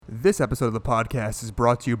This episode of the podcast is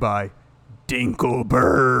brought to you by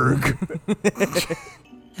Dinkelberg.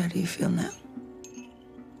 How do you feel now?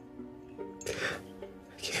 I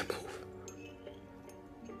can't move.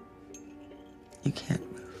 You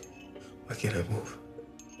can't move. Why can't I move?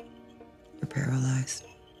 You're paralyzed.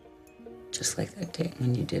 Just like that day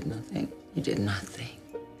when you did nothing. You did nothing.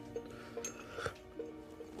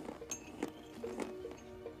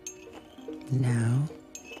 Now,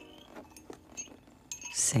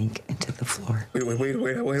 sink into the floor.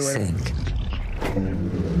 Wait. Sink.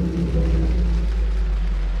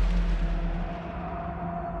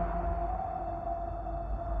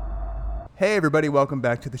 Hey everybody, welcome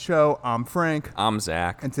back to the show. I'm Frank. I'm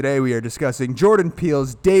Zach. And today we are discussing Jordan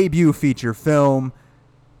Peele's debut feature film,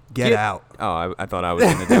 Get Out. Oh, I thought I was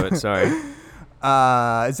going to do it. Sorry.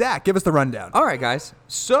 Zach, give us the rundown. All right, guys.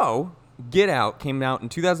 So, Get Out came out in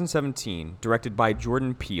 2017, directed by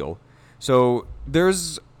Jordan Peele. So,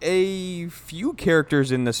 there's a few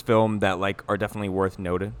characters in this film that are definitely worth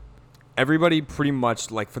noting. Everybody pretty much,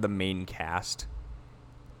 for the main cast,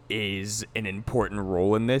 is an important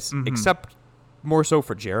role in this, except more so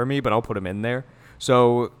for Jeremy, but I'll put him in there.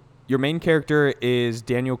 So, your main character is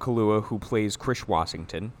Daniel Kaluuya, who plays Chris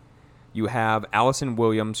Washington. You have Allison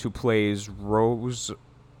Williams, who plays Rose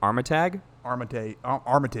Armitage.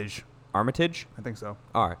 Armitage. Armitage? I think so.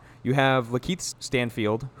 All right. You have Lakeith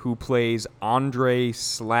Stanfield, who plays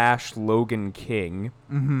Andre/Logan King.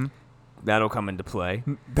 Mm-hmm. That'll come into play.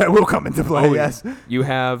 That will come into play, yes. You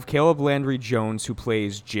have Caleb Landry Jones, who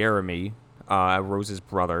plays Jeremy, Rose's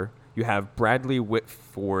brother. You have Bradley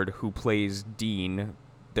Whitford, who plays Dean,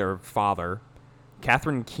 their father.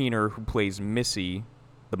 Catherine Keener, who plays Missy,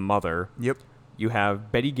 the mother. Yep. You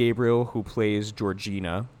have Betty Gabriel, who plays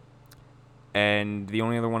Georgina. And the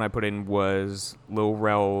only other one I put in was Lil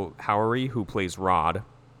Rel Howery, who plays Rod.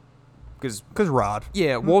 Because Rod.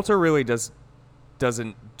 Yeah, Walter really doesn't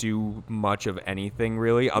do much of anything,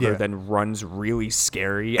 really, other than runs really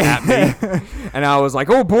scary at me. And I was like,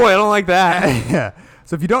 oh, boy, I don't like that. Yeah.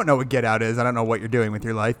 So if you don't know what Get Out is, I don't know what you're doing with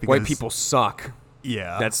your life. Because, white people suck.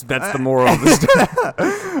 Yeah. That's the moral of the story.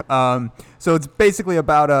 So it's basically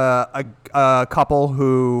about a couple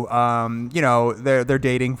who, they're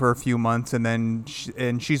dating for a few months, and then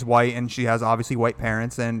she's white, and she has obviously white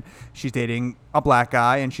parents, and she's dating a black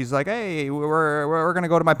guy, and she's like, hey, we're gonna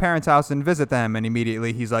go to my parents' house and visit them, and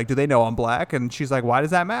immediately he's like, do they know I'm black? And she's like, why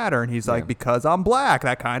does that matter? And he's like, because I'm black,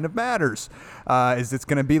 that kind of matters. Is it's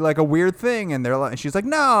gonna be like a weird thing? And she's like,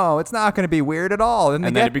 no, it's not gonna be weird at all. And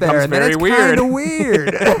then it becomes very weird. Kind of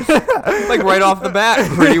weird. Right off the bat,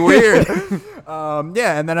 pretty weird. And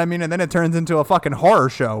then it turns into a fucking horror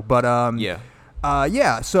show. But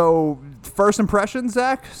so first impressions,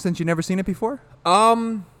 Zach, since you've never seen it before?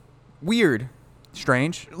 Weird.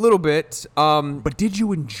 Strange? A little bit. But did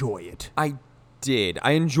you enjoy it? I did.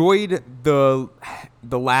 I enjoyed the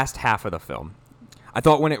last half of the film. I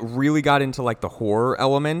thought when it really got into the horror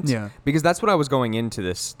element, because that's what I was going into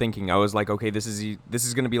this thinking. I was like, okay, this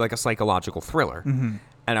is going to be like a psychological thriller. Mm-hmm.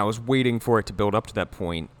 And I was waiting for it to build up to that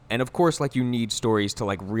point. And of course, you need stories to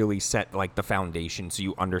really set the foundation so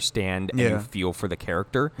you understand and you feel for the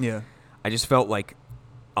character. Yeah. I just felt like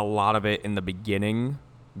a lot of it in the beginning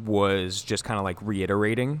was just kind of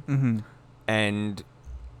reiterating. Mm-hmm. And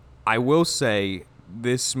I will say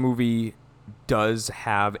this movie does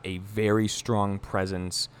have a very strong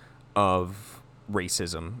presence of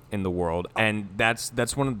racism in the world. And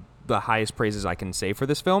that's one of the highest praises I can say for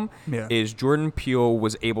this film is Jordan Peele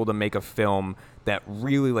was able to make a film that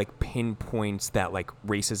really pinpoints that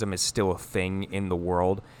racism is still a thing in the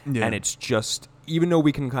world. Yeah. And it's just, even though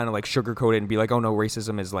we can kind of sugarcoat it and be like, oh no,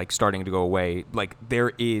 racism is starting to go away,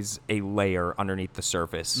 there is a layer underneath the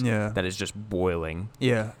surface that is just boiling.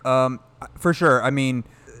 Yeah. For sure. I mean,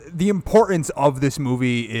 the importance of this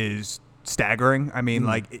movie is staggering. I mean,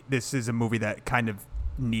 this is a movie that kind of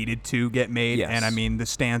needed to get made. Yes. And I mean, the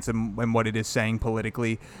stance and what it is saying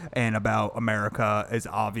politically and about America is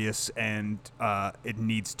obvious, and it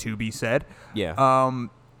needs to be said. Yeah.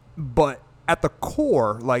 But at the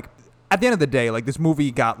core, at the end of the day, this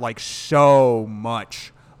movie got so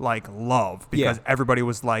much love because everybody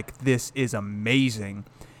was like, this is amazing.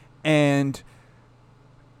 And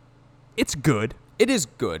it's good. It is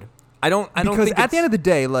good. I don't because think at the end of the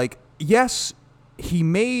day, yes, he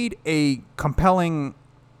made a compelling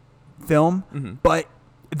film, but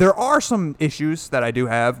there are some issues that I do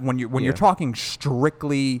have when you're talking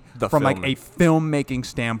strictly from a filmmaking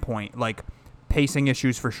standpoint, pacing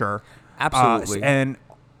issues for sure. Absolutely.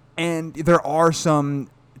 And there are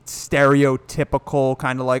some stereotypical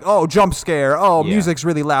kind of like, oh, jump scare, oh, Yeah. music's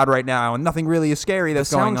really loud right now, and nothing really is scary that's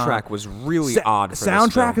The going on. soundtrack was really odd for this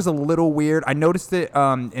soundtrack film. is a little weird. I noticed it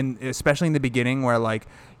especially in the beginning where like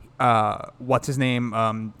what's his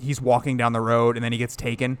name? He's walking down the road and then he gets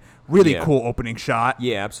taken. Really Yeah. cool opening shot.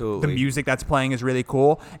 Yeah, absolutely. The music that's playing is really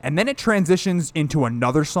cool. And then it transitions into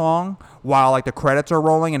another song while like the credits are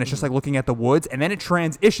rolling and it's just like looking at the woods. And then it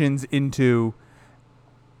transitions into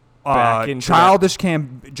Back into Childish Yeah.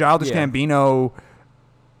 Gambino,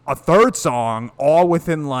 a third song, all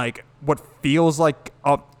within like what feels like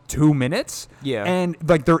up 2 minutes. Yeah. And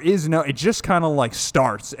like there is no, it just kind of like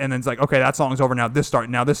starts and then it's like, okay, that song's over now, this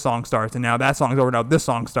song starts, and now that song's over now, this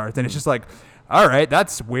song starts, and it's just like, all right,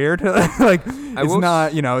 that's weird. Like it's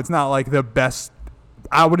not, it's not like the best.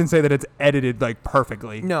 I wouldn't say that it's edited like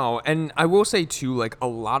perfectly. No, and I will say too, like a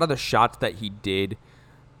lot of the shots that he did,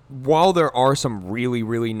 while there are some really,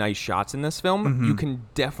 really nice shots in this film, you can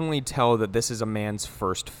definitely tell that this is a man's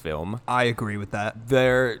first film. I agree with that.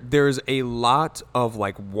 There's a lot of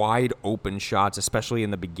like wide open shots, especially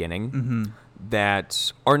in the beginning,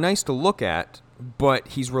 that are nice to look at, but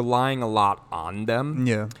he's relying a lot on them.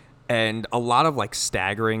 Yeah. And a lot of like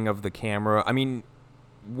staggering of the camera. I mean,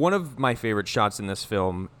 one of my favorite shots in this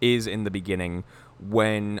film is in the beginning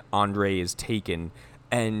when Andre is taken,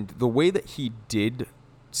 and the way that he did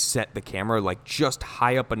set the camera like just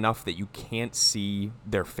high up enough that you can't see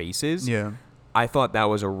their faces. Yeah. I thought that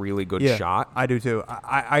was a really good shot. I do too.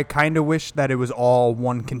 I kind of wish that it was all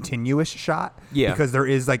one continuous shot. Yeah. Because there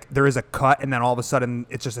is a cut and then all of a sudden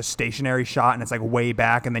it's just a stationary shot and it's like way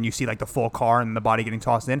back and then you see like the full car and the body getting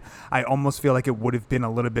tossed in. I almost feel like it would have been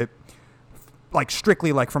a little bit like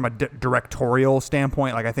strictly like from a directorial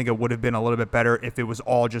standpoint, like I think it would have been a little bit better if it was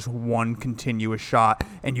all just one continuous shot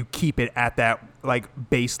and you keep it at that like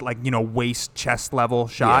base, like, waist chest level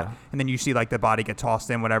shot. Yeah. And then you see like the body get tossed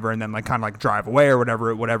in, whatever, and then like kind of like drive away or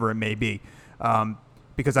whatever it may be.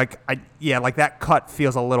 Because like that cut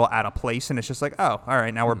feels a little out of place, and it's just like, oh, all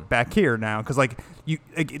right, now we're back here now. Because like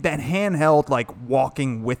that handheld like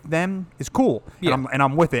walking with them is cool, Yeah. and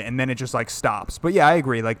I'm with it, and then it just like stops. But yeah, I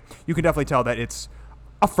agree. Like you can definitely tell that it's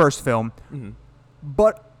a first film,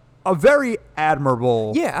 but a very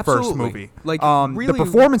admirable first absolutely. movie. Like, the really-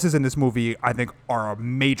 performances in this movie, I think, are a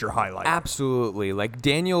major highlight. Absolutely. Like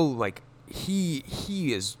Daniel, like he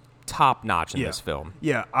is top notch in this film.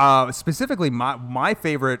 Yeah. Specifically, my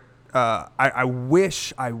favorite. I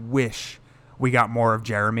wish we got more of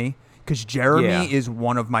Jeremy, because Jeremy Yeah. is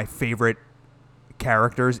one of my favorite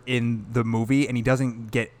characters in the movie, and he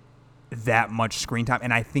doesn't get that much screen time,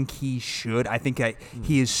 and I think he should. I think that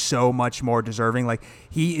he is so much more deserving. Like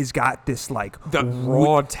he has got this like The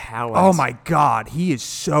raw talent. Oh my God,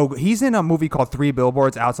 he's in a movie called 3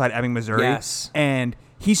 Billboards Outside Ebbing, Missouri. Yes. And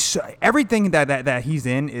everything that he's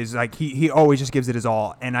in is like he always just gives it his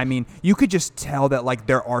all. And I mean, you could just tell that like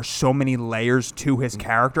there are so many layers to his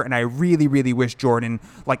character, and I really, really wish Jordan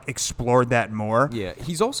like explored that more. Yeah.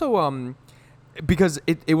 He's also because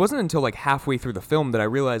it wasn't until like halfway through the film that I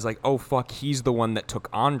realized like, oh fuck, he's the one that took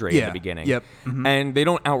Andre in the beginning. Yep. Mm-hmm. And they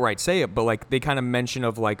don't outright say it, but like they kind of mention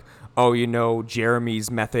of like, oh, Jeremy's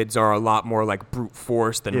methods are a lot more like brute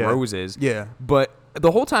force than Yeah. Rose's. Yeah. But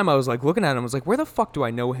the whole time I was like looking at him, I was like, where the fuck do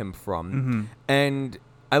I know him from? Mm-hmm. And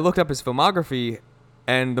I looked up his filmography,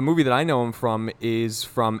 and the movie that I know him from is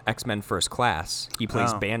from X-Men First Class. He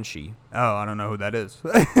plays Oh. Banshee. Oh, I don't know who that is.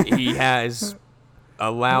 He has a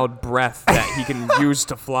loud breath that he can use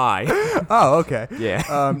to fly. Oh, okay. Yeah.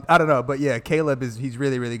 I don't know, but yeah, Caleb he's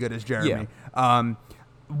really, really good as Jeremy.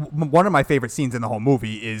 One of my favorite scenes in the whole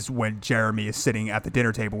movie is when Jeremy is sitting at the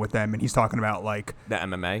dinner table with them, and he's talking about like The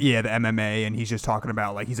MMA. the MMA, and he's just talking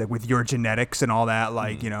about like he's like with your genetics and all that,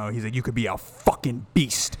 like he's like you could be a fucking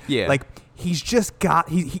beast. Yeah. Like he's just got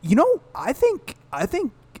I think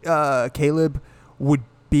Caleb would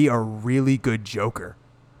be a really good Joker.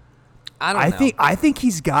 I don't know. I think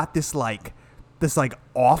he's got this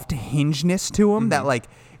off hingedness to him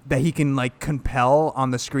that he can like compel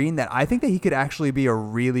on the screen, that I think that he could actually be a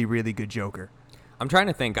really, really good Joker. I'm trying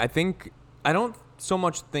to think. I don't so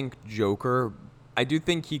much think Joker. I do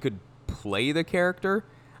think he could play the character.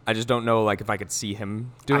 I just don't know like if I could see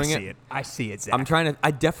him doing it. I see it, Zach.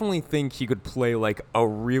 I definitely think he could play like a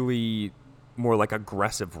really more like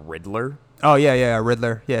aggressive Riddler. Oh yeah,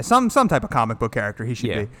 Riddler. Yeah, some type of comic book character he should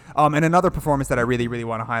Yeah. be. And another performance that I really, really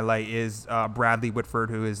want to highlight is Bradley Whitford,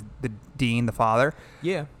 who is the dean, the father.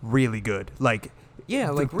 Yeah. Really good. Like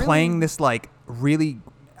Really- playing this like really.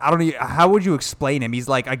 I don't know. How would you explain him? He's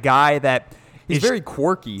like a guy that He's very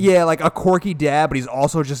quirky. Yeah, like a quirky dad, but he's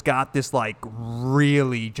also just got this like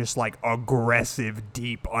really just like aggressive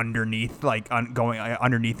deep underneath, like going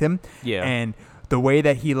underneath him. Yeah. And the way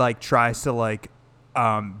that he like tries to like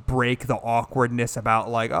break the awkwardness about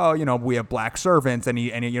like, oh, you know, we have black servants, and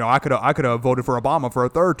you know, I could have voted for Obama for a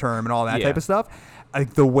third term and all that type of stuff.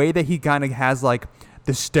 Like the way that he kind of has like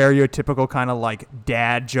the stereotypical kind of like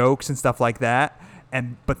dad jokes and stuff like that.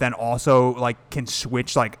 But then also like can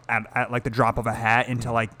switch like at like the drop of a hat into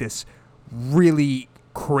like this really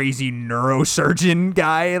crazy neurosurgeon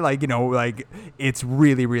guy, like, you know, like it's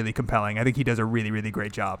really, really compelling. I think he does a really, really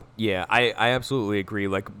great job. Yeah, I absolutely agree.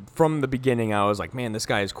 Like from the beginning, I was like, man, this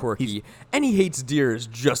guy is quirky, and he hates deers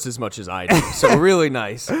just as much as I do. So really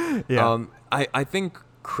nice. Yeah. I think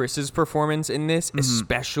Chris's performance in this,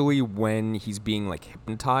 especially when he's being like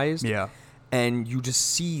hypnotized, and you just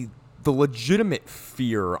see the legitimate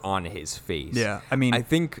fear on his face. Yeah, I mean, I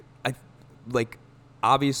think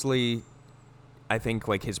obviously, I think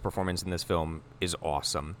like his performance in this film is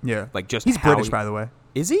awesome. Yeah, like just he's British, by the way.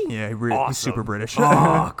 Is he? Yeah, awesome. He's super British.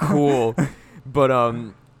 Oh, cool. But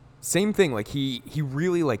same thing. Like he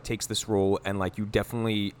really like takes this role, and like you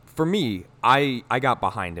definitely, for me, I got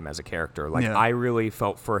behind him as a character. Like I really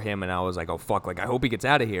felt for him, and I was like, oh fuck, like I hope he gets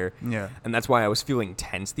out of here. Yeah, and that's why I was feeling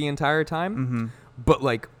tense the entire time. But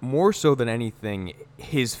like more so than anything,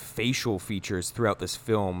 his facial features throughout this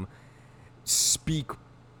film speak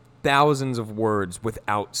thousands of words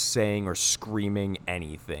without saying or screaming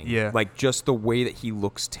anything. Yeah. Like just the way that he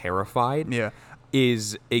looks terrified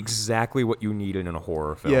is exactly what you need in a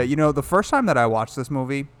horror film. Yeah, you know, the first time that I watched this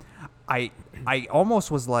movie, I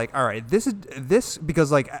almost was like, all right, this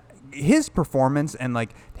because like his performance and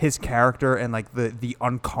like his character and like the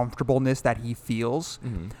uncomfortableness that he feels.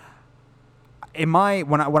 When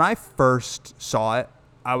I first saw it,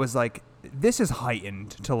 I was like, this is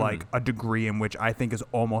heightened to like a degree in which I think is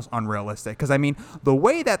almost unrealistic. Because I mean, the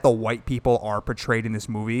way that the white people are portrayed in this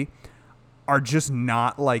movie are just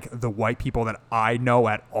not like the white people that I know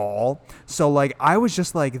at all. So like, I was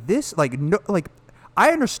just like, this, like, no, like,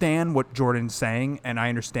 I understand what Jordan's saying, and I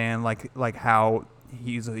understand like how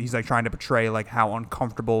he's like trying to portray like how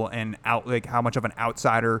uncomfortable and like how much of an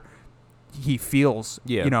outsider he feels.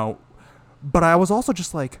 You know. But I was also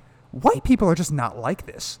just like, white people are just not like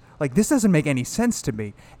this. Like, this doesn't make any sense to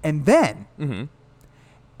me. And then,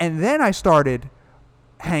 I started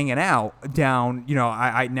hanging out down, you know,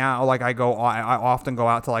 I now, like, I often go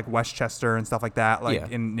out to, like, Westchester and stuff like that, like,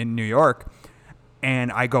 in New York.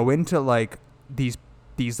 And I go into, like, these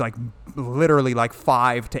like, literally, like,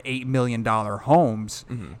 $5 to $8 million homes.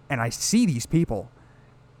 And I see these people.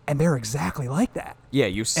 And they're exactly like that. Yeah,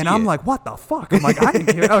 you see. And I'm like, what the fuck? I'm like, I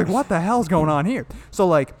didn't hear. Like, what the hell's going on here? So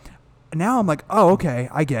like, now I'm like, oh, okay,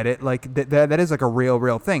 I get it. Like that is like a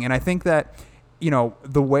real thing. And I think that, you know,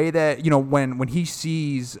 the way that, you know, when he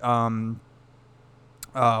sees,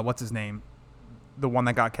 what's his name, the one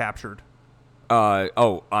that got captured.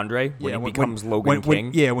 Andre. When he becomes Logan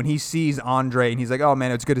King. When he sees Andre and he's like, oh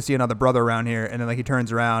man, it's good to see another brother around here. And then like he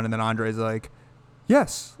turns around and then Andre's like,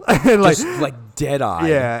 yes. Like, just like dead eye.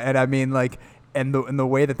 Yeah, and I mean like, and the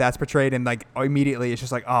way that that's portrayed, and like immediately it's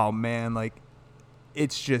just like, oh man, like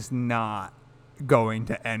it's just not going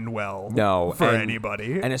to end well for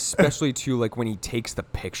anybody. And especially too, like when he takes the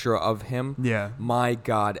picture of him. Yeah. My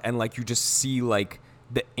God. And like you just see like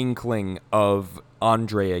the inkling of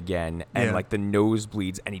Andre again, and like the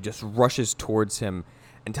nosebleeds, and he just rushes towards him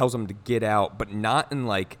and tells him to get out, but not in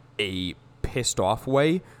like a pissed off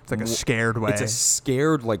way. It's like a scared way. It's a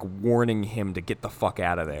scared, like, warning him to get the fuck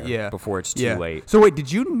out of there before it's too late. So wait,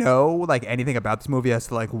 did you know like anything about this movie as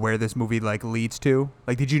to like where this movie like leads to?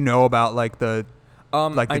 Like, did you know about like the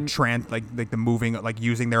the moving, like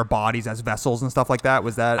using their bodies as vessels and stuff like that?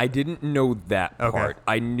 Was that? I didn't know that part.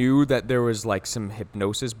 I knew that there was like some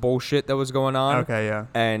hypnosis bullshit that was going on. Okay, yeah.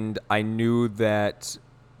 And I knew that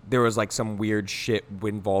there was like some weird shit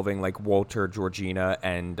involving like Walter, Georgina,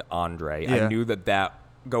 and Andre. Yeah. I knew that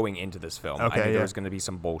going into this film. Okay, I knew there was going to be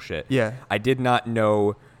some bullshit. Yeah. I did not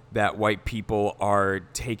know that white people are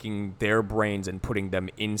taking their brains and putting them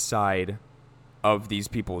inside of these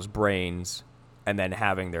people's brains and then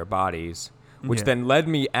having their bodies, which then led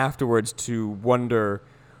me afterwards to wonder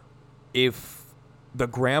if the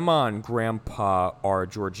grandma and grandpa are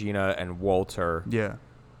Georgina and Walter. Yeah.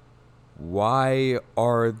 Why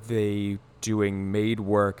are they doing maid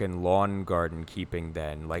work and lawn garden keeping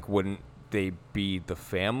then? Like, wouldn't they be the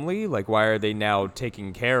family? Like, why are they now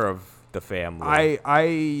taking care of the family?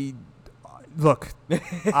 I look,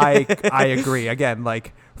 I agree. Again,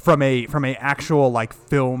 like from a actual like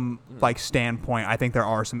film like standpoint, I think there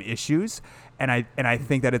are some issues. I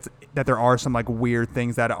think that there are some like weird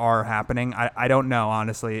things that are happening. I don't know,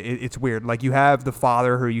 honestly. It's weird. Like you have the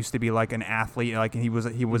father who used to be like an athlete, like he was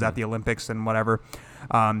at the Olympics and whatever.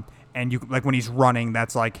 And you like when he's running,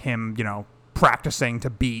 that's like him, practicing to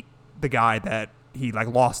beat the guy that he like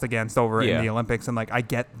lost against over in the Olympics, and like I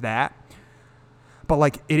get that. But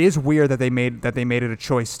like it is weird that they made it a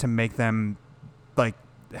choice to make them like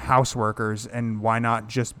house workers, and why not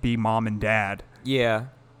just be mom and dad? Yeah.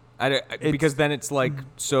 Because then it's like,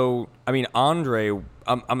 so, I mean, Andre,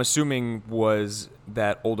 I'm assuming was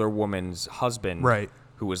that older woman's husband. Right.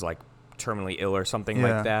 Who was like terminally ill or something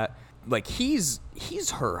like that. Like he's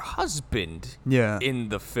her husband in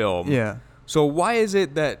the film. Yeah. So why is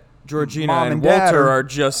it that Georgina Mom and Dad Walter are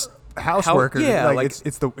just house workers? Yeah.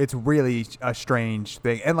 It's really a strange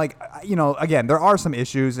thing. And like, again, there are some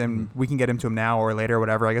issues, and we can get into them now or later or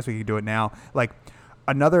whatever. I guess we could do it now. Like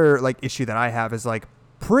another like issue that I have is like,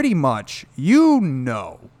 pretty much,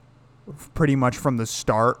 pretty much from the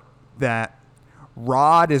start that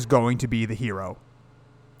Rod is going to be the hero.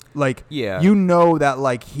 Like, that,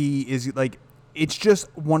 like, he is, like, it's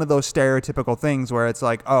just one of those stereotypical things where it's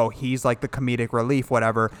like, oh, he's, like, the comedic relief,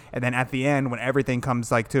 whatever. And then at the end, when everything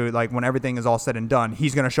comes, like, when everything is all said and done,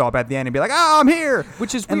 he's going to show up at the end and be like, oh, I'm here.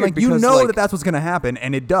 Which is and, weird like, because, that's what's going to happen,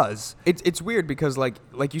 and it does. It's weird because, like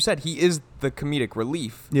you said, he is the comedic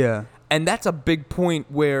relief. Yeah. And that's a big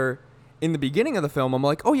point where in the beginning of the film, I'm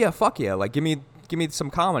like, oh, yeah, fuck yeah. Like, give me some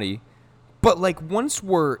comedy. But, like, once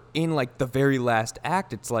we're in, like, the very last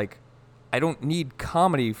act, it's like, I don't need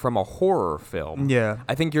comedy from a horror film. Yeah.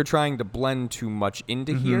 I think you're trying to blend too much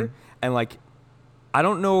into here. And, like, I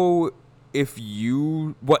don't know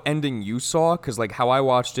what ending you saw, because, like, how I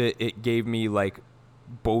watched it, it gave me, like,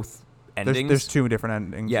 both endings. There's two different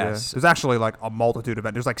endings. Yes. Yeah. There's actually like a multitude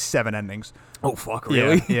of there's like 7 endings. Oh, fuck,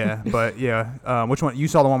 really? Yeah. But yeah. Which one? You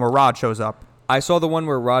saw the one where Rod shows up. I saw the one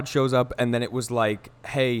where Rod shows up, and then it was like,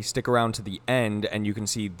 hey, stick around to the end, and you can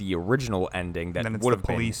see the original ending that would have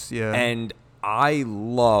been. Police, yeah. And I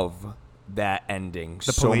love that ending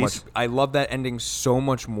so much. I love that ending so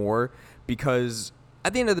much more because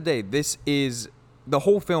at the end of the day, the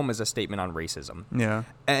whole film is a statement on racism. Yeah.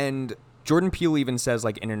 And Jordan Peele even says,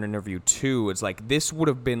 like, in an interview, too, it's like, this would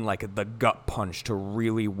have been, like, the gut punch to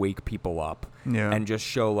really wake people up. Yeah. And just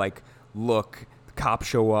show, like, look, the cops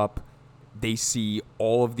show up, they see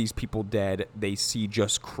all of these people dead, they see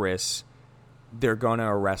just Chris, they're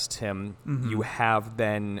gonna arrest him. Mm-hmm. You have,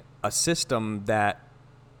 then, a system that,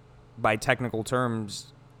 by technical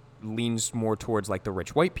terms, leans more towards, like, the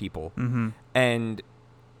rich white people. Mm-hmm. And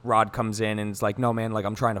Rod comes in and is like, no, man, like,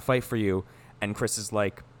 I'm trying to fight for you. And Chris is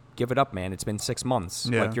like, give it up, man. It's been 6 months.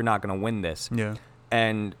 Yeah. Like, you're not going to win this. Yeah.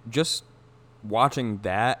 And just watching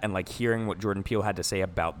that and, like, hearing what Jordan Peele had to say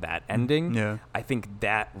about that ending, I think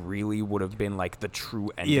that really would have been, like, the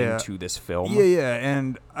true ending to this film. Yeah.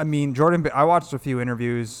 And, I mean, I watched a few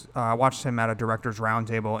interviews. I watched him at a director's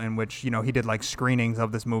roundtable in which, he did, like, screenings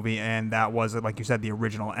of this movie, and that was, like you said, the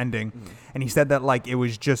original ending. Mm. And he said that, like, it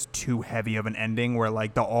was just too heavy of an ending where,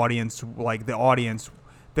 like, the audience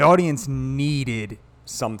needed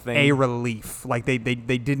something, a relief. Like they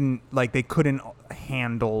didn't, like, they couldn't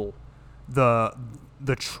handle the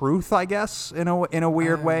truth, I guess, in a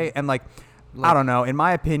weird way. And like I don't know, in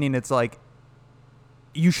my opinion, it's like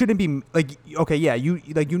you shouldn't be like, okay, yeah, you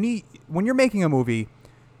need, when you're making a movie,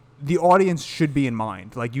 the audience should be in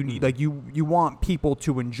mind. Like you need, like you want people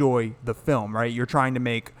to enjoy the film, right? You're trying to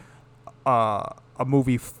make a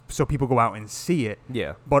movie so people go out and see it.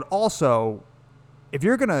 Yeah. But also, if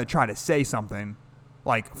you're gonna try to say something,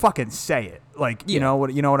 like, fucking say it. Like, you know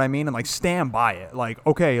what I mean? And, like, stand by it. Like,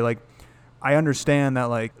 okay, like, I understand that,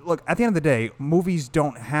 like, look, at the end of the day, movies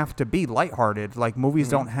don't have to be lighthearted. Like, movies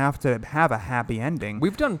don't have to have a happy ending.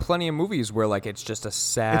 We've done plenty of movies where, like, it's just a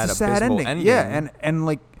sad abysmal ending. Yeah,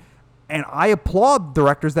 and I applaud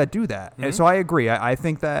directors that do that. Mm-hmm. And so I agree. I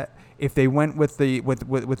think that if they went with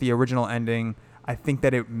the original ending, I think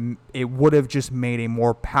that it would have just made a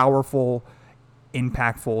more powerful,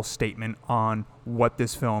 impactful statement on what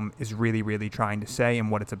this film is really, really trying to say and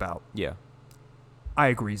what it's about. Yeah. I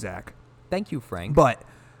agree, Zach. Thank you, Frank. But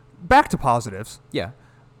back to positives. Yeah.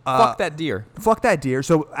 Fuck that deer. Fuck that deer.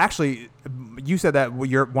 So actually, you said that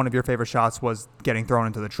one of your favorite shots was getting thrown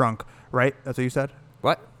into the trunk, right? That's what you said?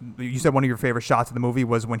 What? You said one of your favorite shots of the movie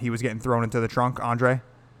was when he was getting thrown into the trunk, Andre?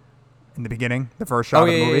 In the beginning, the first shot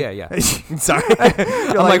of the movie. Yeah. Sorry.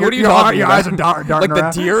 I'm like, what are you talking your about? Eyes are darting like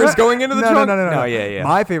around. The deer is going into the trunk? No. Yeah.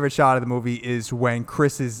 My favorite shot of the movie is when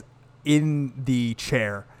Chris is in the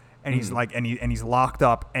chair and he's like, and he's locked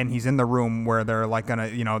up and he's in the room where they're like gonna,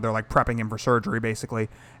 they're like prepping him for surgery basically,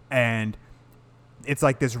 and it's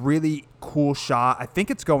like this really cool shot. I think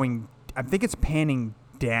it's panning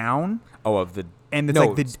down. Oh, of the and it's no,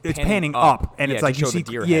 like it's panning up, and yeah, it's like you see,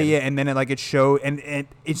 the deer yeah, head. yeah, and then it shows, and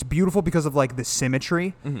it's beautiful because of like the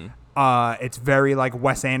symmetry. Mm-hmm. It's very like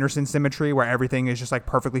Wes Anderson symmetry, where everything is just like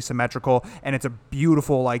perfectly symmetrical, and it's a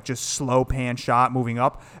beautiful like just slow pan shot moving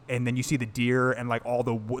up, and then you see the deer, and like all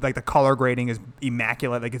the like the color grading is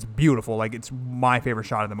immaculate, like it's beautiful, like it's my favorite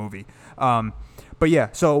shot of the movie. But yeah,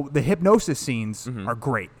 so the hypnosis scenes are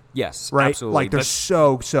great. Yes, right, absolutely. like they're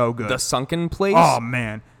so good. The sunken place. Oh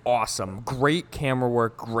man. Awesome. Great camera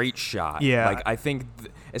work, great shot. Yeah. Like I think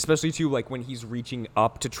especially too like when he's reaching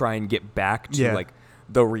up to try and get back to Yeah. like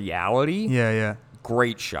the reality. Yeah.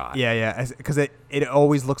 Great shot. Yeah. Because it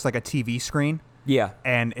always looks like a TV screen. Yeah.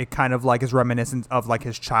 And it kind of like is reminiscent of like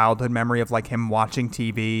his childhood memory of like him watching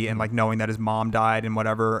TV and like knowing that his mom died and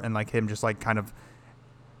whatever, and like him just like kind of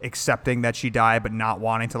accepting that she died but not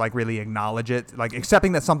wanting to like really acknowledge it, like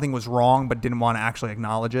accepting that something was wrong but didn't want to actually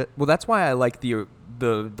acknowledge it. Well, that's why I like the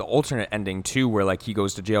alternate ending too, where like he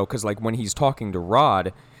goes to jail, because like when he's talking to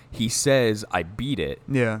Rod, he says, "I beat it."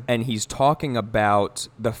 Yeah. And he's talking about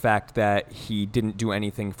the fact that he didn't do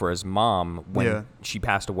anything for his mom when she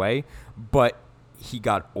passed away, but he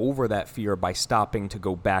got over that fear by stopping to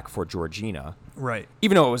go back for Georgina. Right.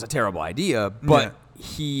 Even though it was a terrible idea, but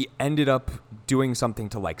he ended up doing something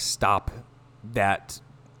to like stop that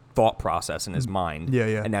thought process in his mind.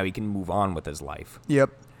 Yeah. And now he can move on with his life. Yep.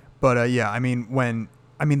 But I mean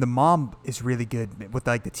the mom is really good with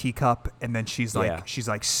like the teacup, and then she's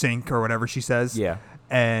like sink or whatever she says. Yeah.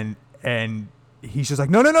 And he's just like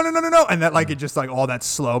no, and that like it just like all that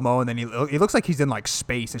slow mo, and then it looks like he's in like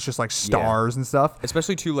space. It's just like stars and stuff.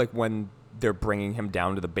 Especially too like when they're bringing him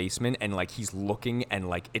down to the basement and like he's looking and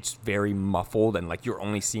like it's very muffled and like you're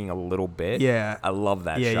only seeing a little bit. Yeah. I love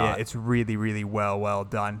that shot. Yeah, it's really, really well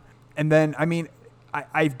done. And then I mean,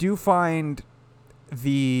 I do find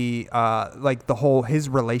the like the whole his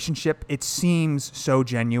relationship, it seems so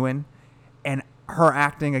genuine, and her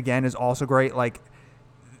acting again is also great. Like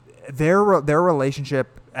their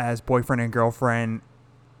relationship as boyfriend and girlfriend,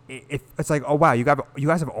 it's like, oh wow, you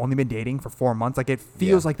guys have only been dating for 4 months. Like it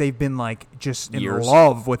feels like they've been like just Years. in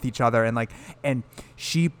love with each other, and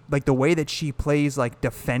she like the way that she plays like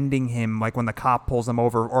defending him, like when the cop pulls him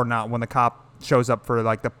over, or not, when the cop shows up for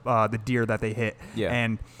like the deer that they hit. Yeah.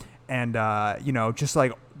 And you know, just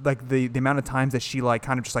like the amount of times that she like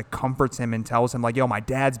kind of just like comforts him and tells him like, yo, my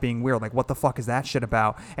dad's being weird, like what the fuck is that shit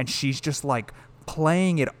about? And she's just like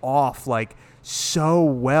playing it off like so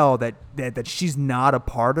well that she's not a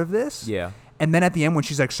part of this. Yeah. And then at the end when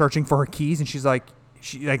she's like searching for her keys, and she's like,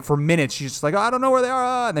 she like for minutes she's just like, oh, I don't know where they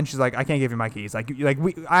are, and then she's like, I can't give you my keys,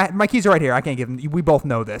 my keys are right here, I can't give them, we both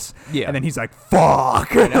know this. Yeah. And then he's like,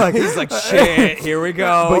 fuck. Like, he's like, shit, here we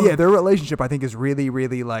go. But yeah, their relationship I think is really,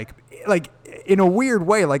 really like in a weird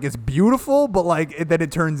way, like it's beautiful, but like that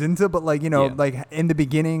it turns into, but like, you know, like in the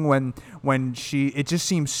beginning when she, it just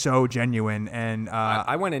seems so genuine. And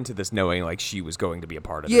I went into this knowing like she was going to be a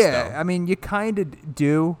part of this. Yeah, I mean, you kind of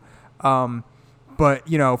do. But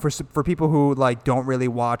you know, for people who like don't really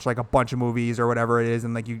watch like a bunch of movies or whatever it is,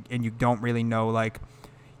 and like you don't really know, like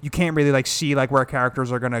you can't really like see like where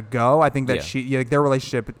characters are gonna go. I think that their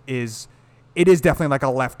relationship is definitely like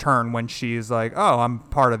a left turn when she's like, oh, I'm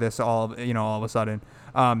part of this all of a sudden.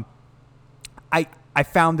 I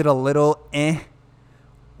found it a little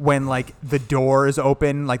when like the door is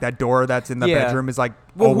open, like that door that's in the bedroom is like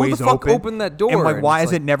always who the fuck open. opened that door? And like, why is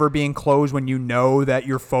like, it never being closed when you know that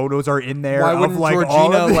your photos are in there? Why wouldn't like,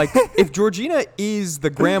 Georgina like if Georgina is the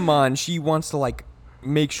grandma and she wants to like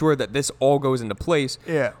make sure that this all goes into place,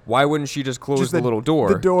 why wouldn't she just close the little door?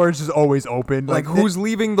 The door is just always open. Like who's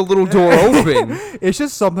leaving the little door open? It's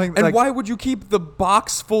just something. And like, why would you keep the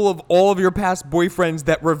box full of all of your past boyfriends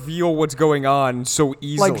that reveal what's going on so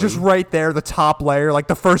easily? Like just right there, the top layer, like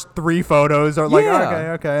the first 3 photos are like,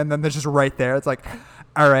 okay, and then there's just right there. It's like,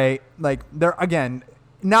 all right, like they're again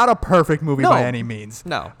not a perfect movie by any means.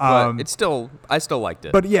 No, but I still liked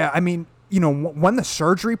it. But yeah, I mean, you know, when the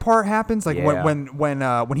surgery part happens, like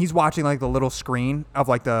when he's watching like the little screen of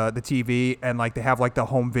like the TV, and like they have like the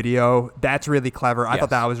home video, that's really clever. I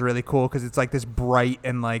thought that was really cool because it's like this bright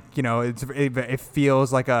and like, you know, it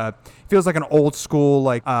feels like an old school,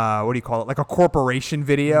 like what do you call it, like a corporation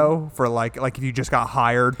video for like if you just got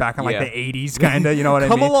hired back in like the 80s kind of, you know what I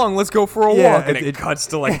mean? Come along, let's go for a walk, and it cuts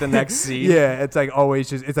to like the next scene. Yeah, it's like always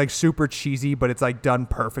just, it's like super cheesy, but it's like done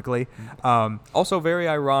perfectly. Also very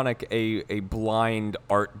ironic, a blind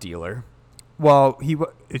art dealer. Well,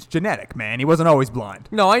 it's genetic, man. He wasn't always blind.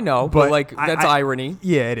 No, I know, but like that's irony.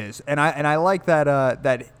 Yeah, it is, and I like that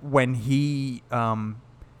that when he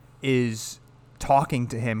is talking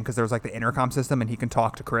to him because there was like the intercom system and he can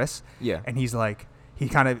talk to Chris. Yeah. And he's like, he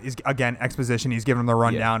kind of is, again, exposition. He's giving him the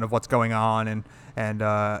rundown of what's going on,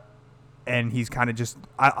 and he's kind of just,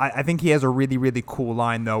 I think he has a really, really cool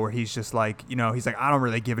line though, where he's just like, you know, he's like, I don't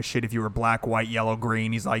really give a shit if you were black, white, yellow,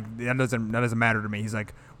 green. He's like, that doesn't matter to me. He's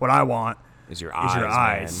like, what I want is your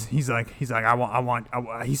eyes. Man. He's like, I want.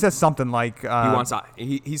 He says something like,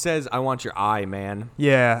 he says, I want your eye, man.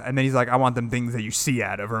 Yeah, and then he's like, I want them things that you see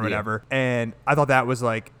out of or whatever. And I thought that was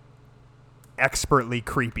like expertly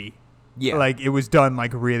creepy. Yeah. Like it was done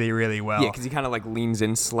like really, really well. Yeah, because he kind of like leans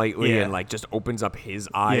in slightly and like just opens up his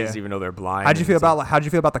eyes even though they're blind. How'd you feel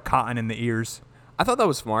about the cotton in the ears? I thought that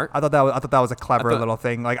was smart. I thought that was a clever little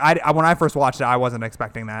thing. Like I when I first watched it, I wasn't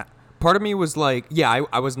expecting that. Part of me was like,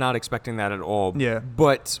 I was not expecting that at all. Yeah.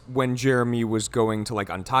 But when Jeremy was going to like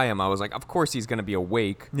untie him, I was like, of course he's going to be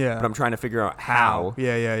awake. Yeah. But I'm trying to figure out how.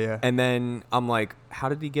 Yeah. And then I'm like, how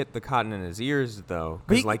did he get the cotton in his ears though?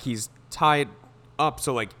 Because like he's tied up,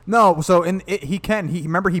 so like no. So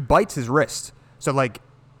remember he bites his wrist. So like,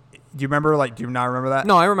 do you not remember that?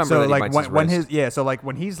 No, I remember. So that like he bites when his wrist. so like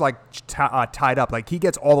when he's like tied up, like he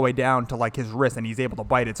gets all the way down to like his wrist and he's able to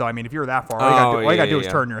bite it. So I mean, if you're that far, all you gotta do is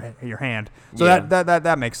turn your hand. So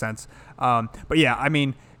that makes sense. But yeah, I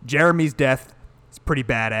mean, Jeremy's death is pretty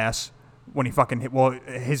badass when he fucking hit. Well,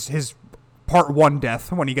 his part 1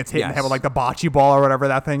 death when he gets hit in the head with like the bocce ball or whatever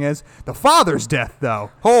that thing is. The father's death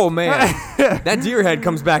though. Oh man, that deer head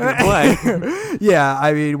comes back into play. Yeah,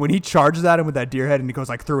 I mean when he charges at him with that deer head and he goes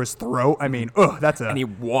like through his throat. I mean, and he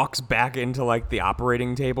walks back into like the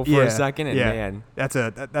operating table for a second, and man, that's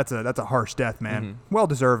a harsh death, man. Mm-hmm. Well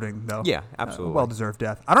deserving though. Yeah, absolutely. Well deserved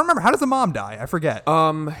death. I don't remember, how does the mom die? I forget.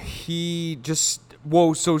 He just.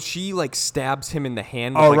 Whoa, so she like stabs him in the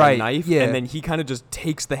hand with a knife, and then he kind of just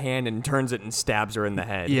takes the hand and turns it and stabs her in the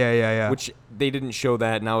head. Yeah. Which they didn't show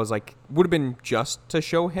that, and I was like, would have been just to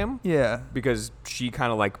show him. Yeah. Because she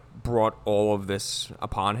kind of like brought all of this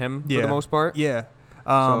upon him for the most part. Yeah.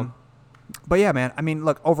 But yeah, man. I mean,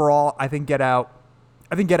 look, overall, I think Get Out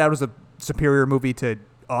is a superior movie to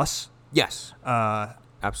Us. Yes.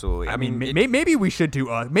 Absolutely. I mean, maybe we should do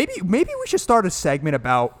maybe we should start a segment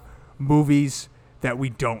about movies that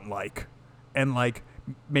we don't like, and like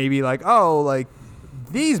maybe like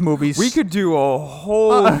these movies. We could do a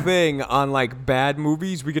whole thing on like bad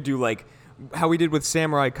movies. We could do like how we did with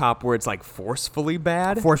Samurai Cop, where it's like forcefully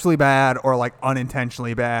bad, or like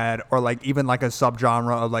unintentionally bad, or like even like a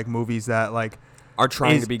subgenre of like movies that like are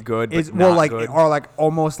trying to be good, but good. Or like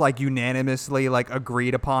almost like unanimously like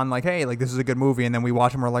agreed upon, like, hey, like this is a good movie, and then we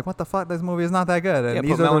watch them, we're like, what the fuck, this movie is not that good, and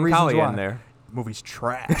these put are the reasons why. in there. Movie's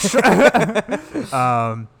trash.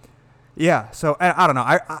 Yeah, so I don't know.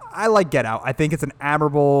 I like Get Out. I think it's an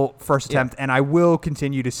admirable first attempt, and I will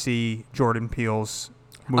continue to see Jordan Peele's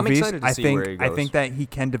movies. I'm excited to see where he goes. I think that he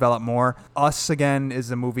can develop more. Us, again, is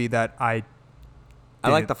a movie that I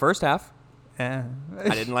like the first half. I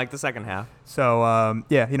didn't like the second half. So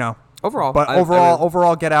you know. Overall, but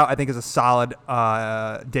overall, Get Out I think is a solid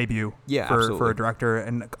debut. For a director,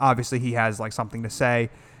 and obviously he has like something to say,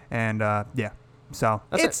 and so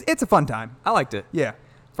it's a fun time. I liked it. Yeah.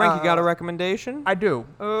 Frank, you got a recommendation? I do.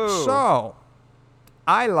 Oh. So,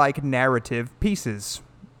 I like narrative pieces,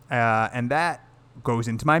 and that goes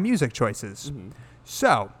into my music choices. Mm-hmm.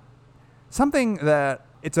 So, something that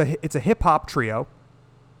it's a hip hop trio.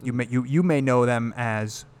 You may know them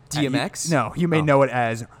as DMX. You may know it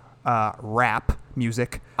as rap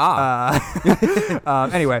music.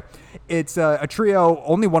 Anyway, it's a trio.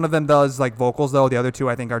 Only one of them does like vocals though. The other two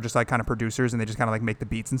I think are just like kind of producers, and they just kind of like make the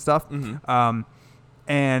beats and stuff. Mm-hmm.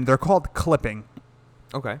 And they're called Clipping.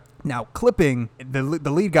 Okay. Now, Clipping, the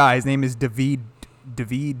lead guy, his name is David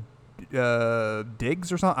Diggs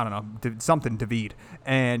or something. I don't know, something David.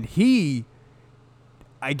 And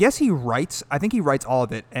I guess he writes. I think he writes all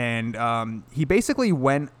of it. And he basically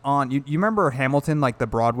went on. You remember Hamilton, like the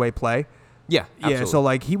Broadway play? Yeah, absolutely. Yeah. So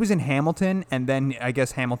like he was in Hamilton, and then I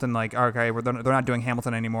guess Hamilton like, okay, they're not doing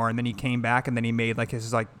Hamilton anymore. And then he came back, and then he made like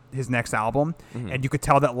his next album. Mm-hmm. And you could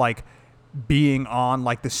tell that like being on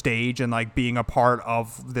like the stage and like being a part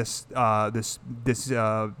of this play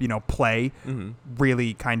mm-hmm.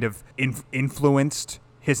 really kind of influenced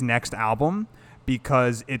his next album,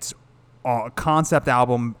 because it's a concept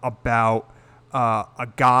album about a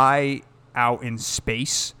guy out in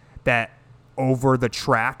space that over the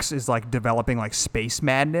tracks is like developing like space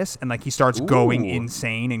madness, and like he starts going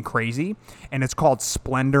insane and crazy, and it's called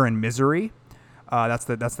Splendor and Misery. That's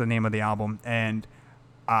the name of the album, and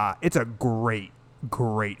it's a great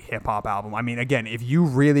hip hop album. I mean, again, if you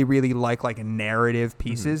really, really like narrative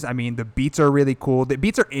pieces, mm-hmm. I mean, the beats are really cool. The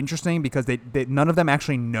beats are interesting because they none of them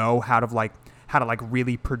actually know how how to like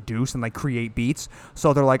really produce and like create beats.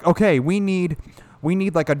 So they're like, okay, we need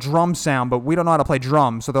like a drum sound, but we don't know how to play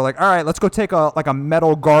drums. So they're like, all right, let's go take a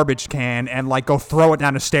metal garbage can and like go throw it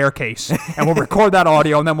down a staircase and we'll record that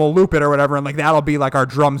audio and then we'll loop it or whatever. And like, that'll be like our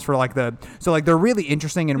drums for like so like they're really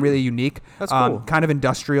interesting and really unique. That's cool. Kind of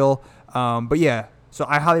industrial. But yeah, so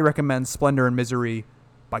I highly recommend Splendor and Misery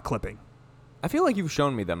by Clipping. I feel like you've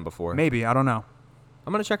shown me them before. Maybe, I don't know.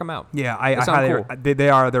 I'm going to check them out. Yeah, They I sound highly,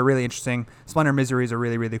 cool. they're really interesting. Splendor and Misery is a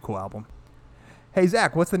really, really cool album. Hey,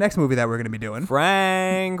 Zach, what's the next movie that we're going to be doing?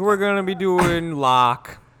 Frank, we're going to be doing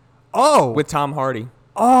Locke Oh, with Tom Hardy.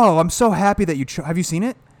 I'm so happy that have you seen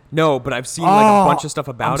it? No, but I've seen like a bunch of stuff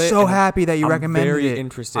about I'm it. so and happy that you I'm recommended very it.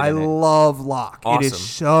 interested I in it. love Locke. It is Awesome.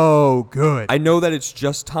 so good. I know that it's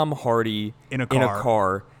just Tom Hardy In a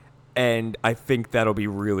car. and I think that'll be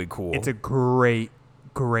really cool. It's a great,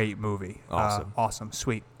 great movie. Awesome. Awesome.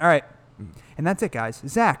 Sweet. All right. And that's it, guys.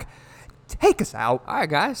 Zach, take us out. All right,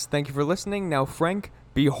 guys. Thank you for listening. Now, Frank,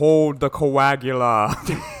 behold the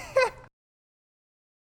coagula.